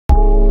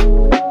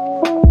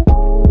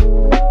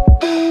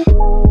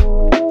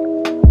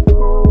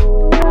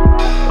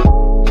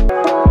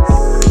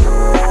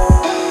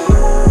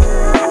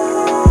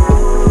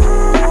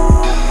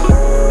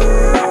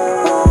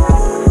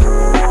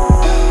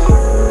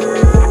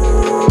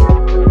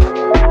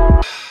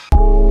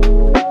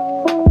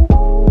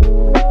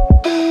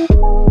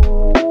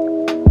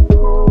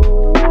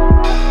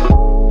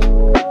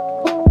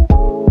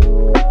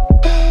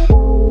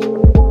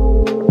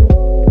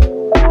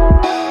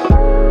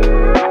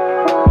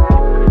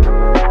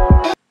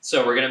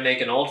gonna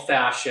make an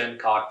old-fashioned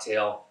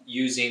cocktail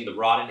using the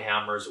Rod and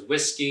Hammer's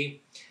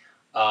whiskey.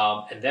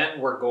 And then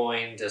we're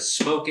going to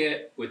smoke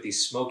it with the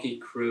Smokey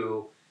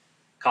Crew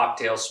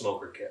cocktail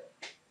smoker kit.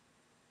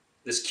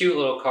 This cute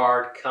little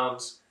card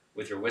comes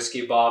with your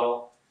whiskey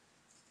bottle.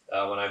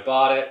 When I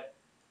bought it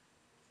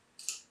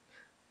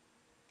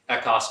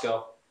at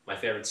Costco, my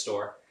favorite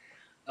store,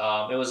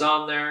 it was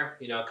on there,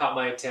 you know, it caught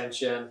my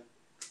attention.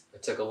 I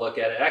took a look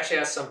at it. It actually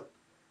has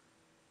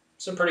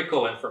some pretty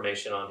cool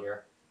information on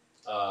here.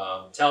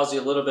 Tells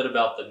you a little bit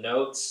about the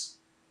notes,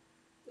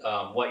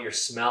 what you're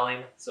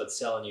smelling. So it's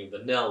telling you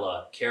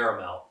vanilla,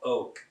 caramel,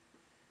 oak.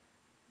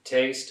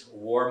 Taste,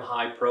 warm,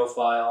 high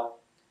profile.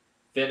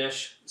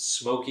 Finish,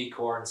 smoky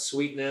corn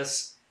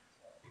sweetness.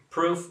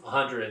 Proof,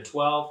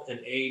 112, and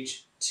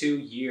age 2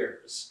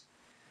 years.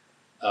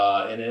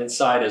 And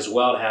inside as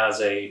well, it has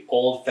a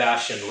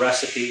old-fashioned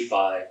recipe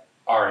by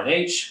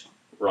R&H,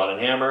 Rod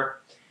and Hammer.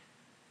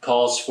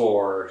 Calls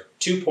for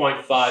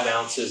 2.5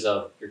 ounces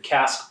of your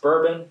Cask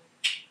bourbon,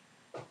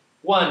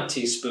 1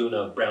 teaspoon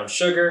of brown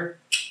sugar,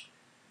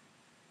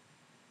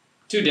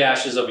 2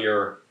 dashes of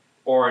your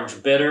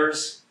orange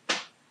bitters,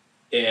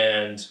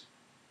 and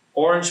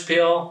orange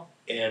peel,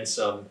 and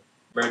some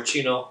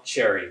maraschino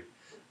cherry.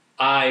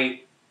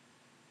 I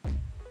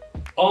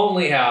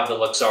only have the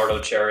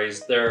Luxardo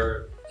cherries.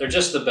 They're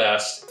just the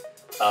best.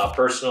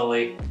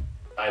 Personally,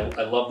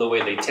 I love the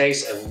way they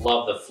taste. I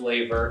love the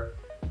flavor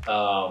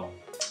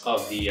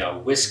of the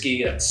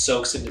whiskey that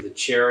soaks into the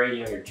cherry.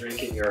 You know, you're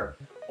drinking your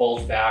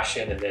old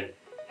fashioned, and then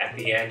at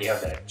the end you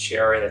have that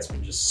cherry that's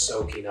been just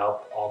soaking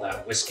up all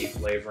that whiskey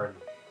flavor, and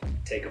you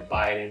take a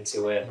bite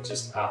into it.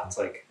 Just it's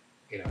like,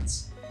 you know,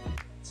 it's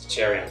a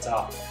cherry on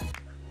top.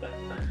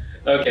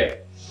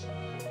 Okay,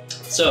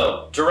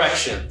 so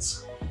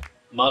directions.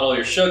 Muddle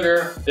your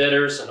sugar,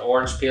 bitters, and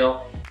orange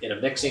peel in a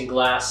mixing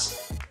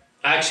glass.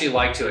 I actually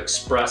like to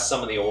express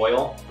some of the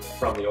oil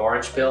from the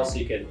orange peel, so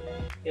you can,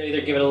 you know,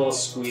 either give it a little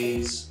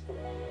squeeze,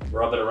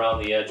 rub it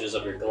around the edges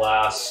of your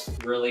glass.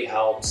 It really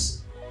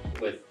helps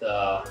with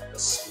the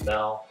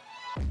smell.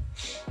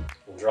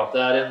 We'll drop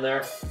that in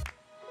there.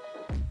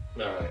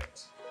 All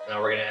right,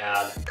 now we're gonna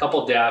add a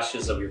couple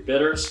dashes of your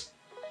bitters.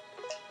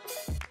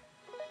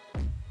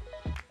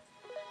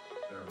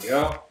 There we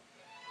go.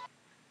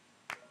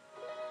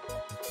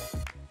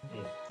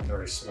 It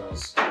already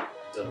smells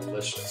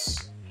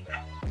delicious.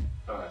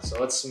 All right, so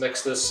let's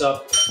mix this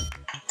up.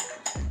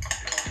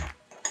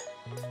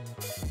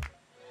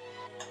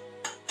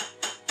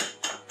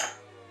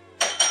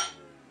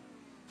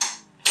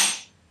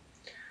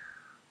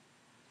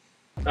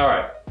 All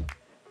right,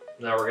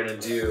 now we're gonna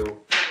do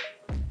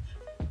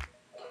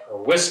our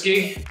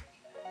whiskey.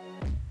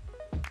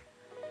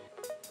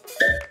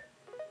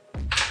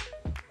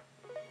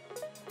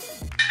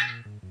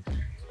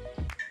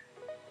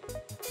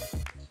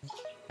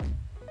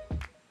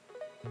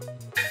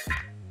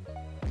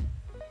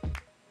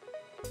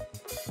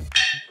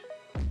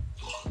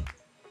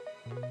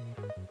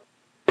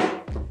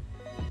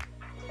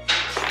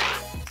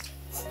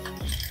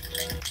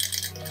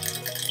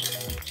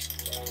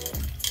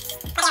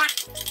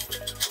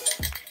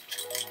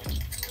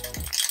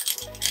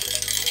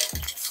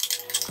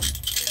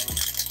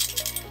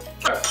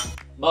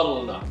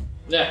 Muddle enough.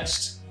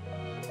 Next,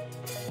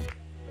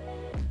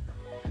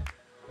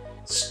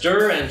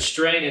 stir and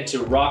strain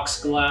into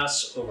rocks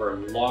glass over a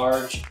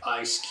large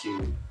ice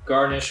cube.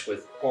 Garnish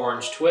with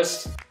orange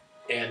twist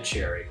and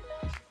cherry.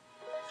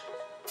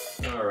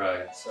 All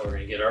right, so we're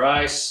gonna get our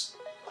ice.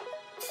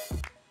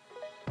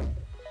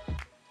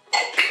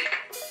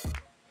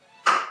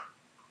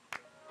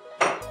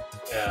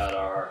 Add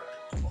our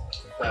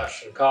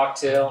old-fashioned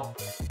cocktail.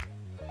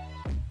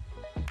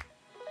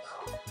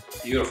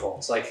 Beautiful.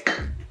 It's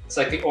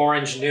like the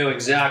orange knew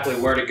exactly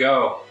where to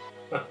go.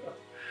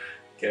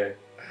 Okay.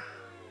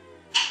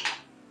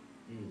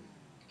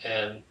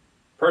 And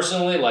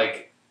personally,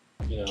 like,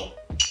 you know,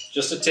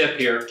 just a tip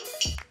here.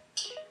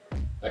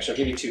 Actually, I'll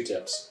give you 2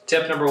 tips.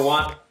 Tip number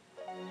 1,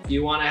 if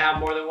you want to have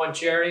more than 1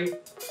 cherry,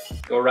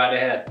 go right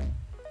ahead.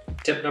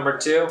 Tip number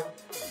 2,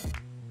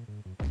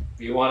 if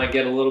you want to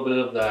get a little bit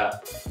of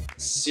that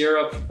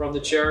syrup from the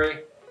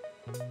cherry,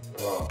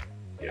 oh,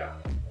 yeah.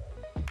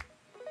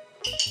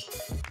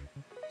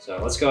 So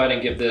let's go ahead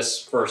and give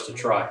this first a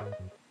try.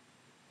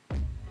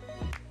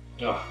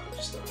 Oh,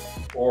 just the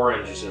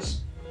orange is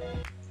just...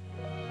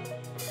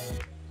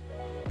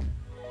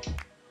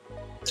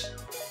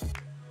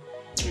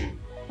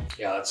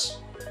 Yeah,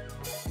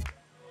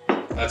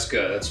 that's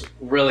good. That's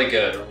really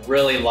good.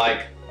 Really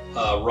like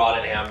Rod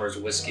and Hammer's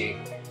whiskey.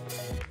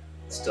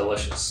 It's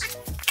delicious.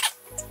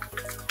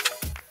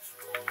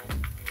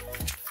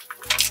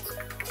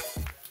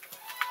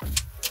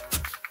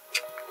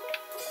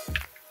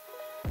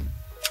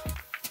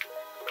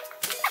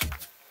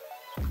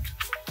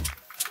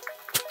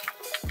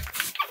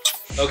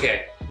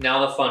 Okay,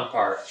 now the fun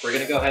part. We're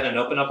gonna go ahead and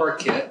open up our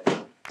kit.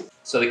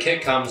 So the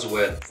kit comes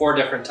with 4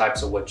 different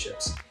types of wood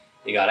chips.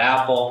 You got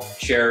apple,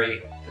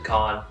 cherry,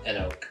 pecan, and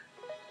oak.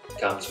 It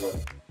comes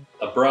with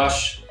a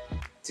brush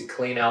to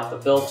clean out the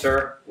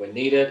filter when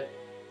needed,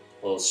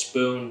 A little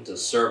spoon to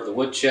serve the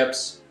wood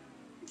chips.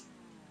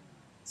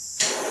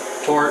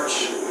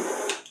 Torch.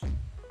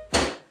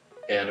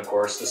 And of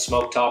course the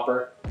smoke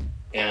topper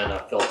and a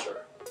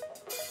filter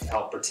to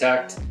help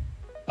protect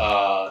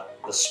the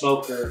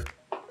smoker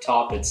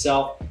top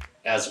itself,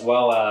 as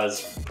well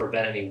as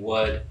prevent any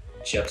wood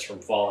chips from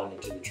falling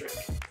into the drink.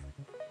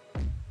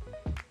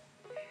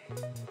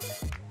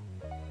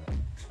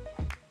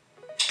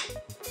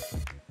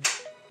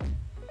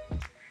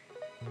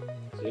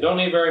 So you don't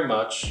need very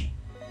much,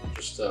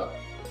 just a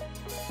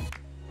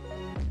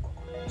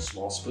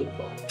small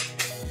spoonful.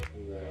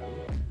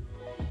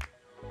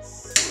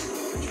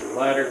 Get your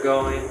lighter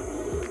going.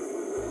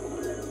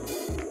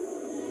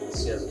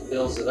 See as it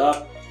fills it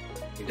up.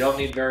 You don't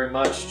need very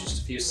much,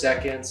 just a few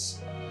seconds.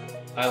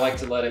 I like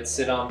to let it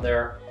sit on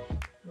there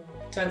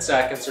 10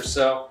 seconds or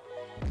so.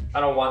 I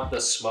don't want the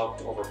smoke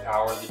to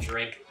overpower the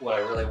drink. What I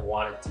really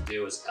want it to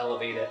do is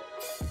elevate it,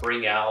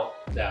 bring out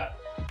that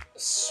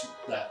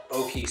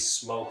oaky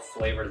smoke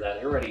flavor that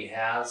it already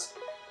has,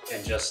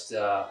 and just,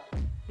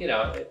 you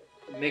know, it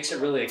makes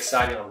it really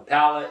exciting on the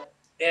palate,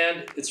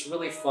 and it's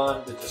really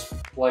fun to just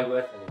play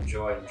with and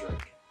enjoy and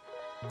drink.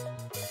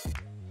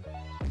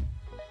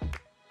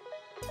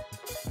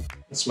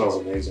 It smells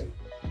amazing.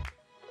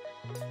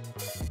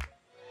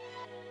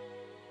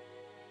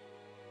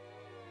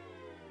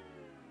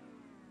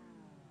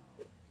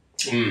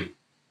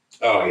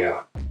 Oh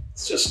yeah,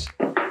 it's just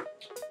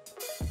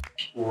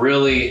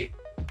really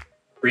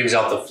brings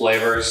out the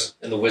flavors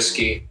in the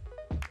whiskey.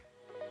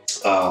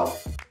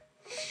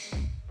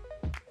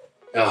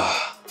 It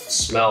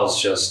smells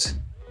just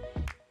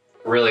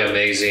really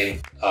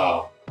amazing.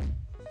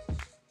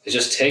 It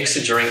just takes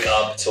the drink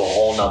up to a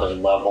whole nother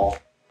level.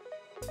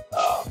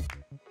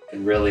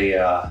 And really,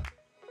 yeah,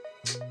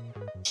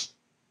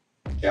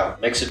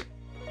 makes it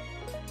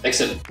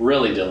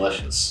really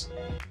delicious.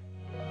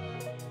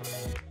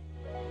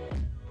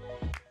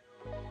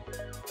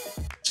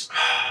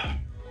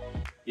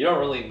 You don't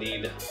really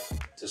need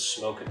to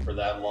smoke it for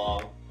that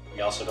long.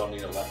 You also don't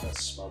need to let the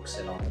smoke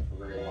sit on it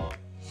for very long.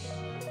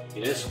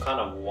 You just kind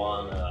of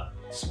wanna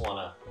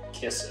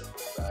kiss it,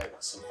 right,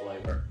 with some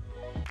flavor.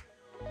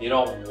 You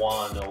don't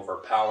want to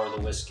overpower the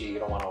whiskey. You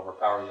don't want to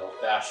overpower the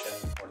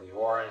old-fashioned or the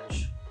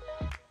orange.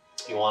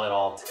 You want it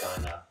all to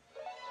kind of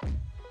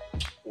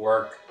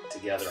work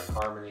together in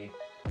harmony,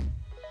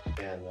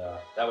 and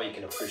that way you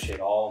can appreciate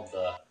all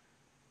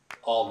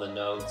the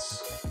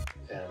notes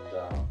and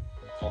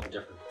all the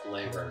different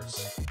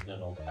flavors in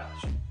an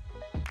old-fashioned.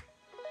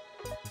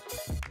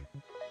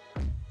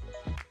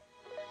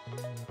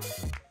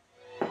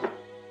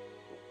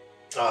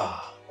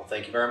 Well,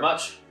 thank you very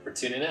much for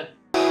tuning in.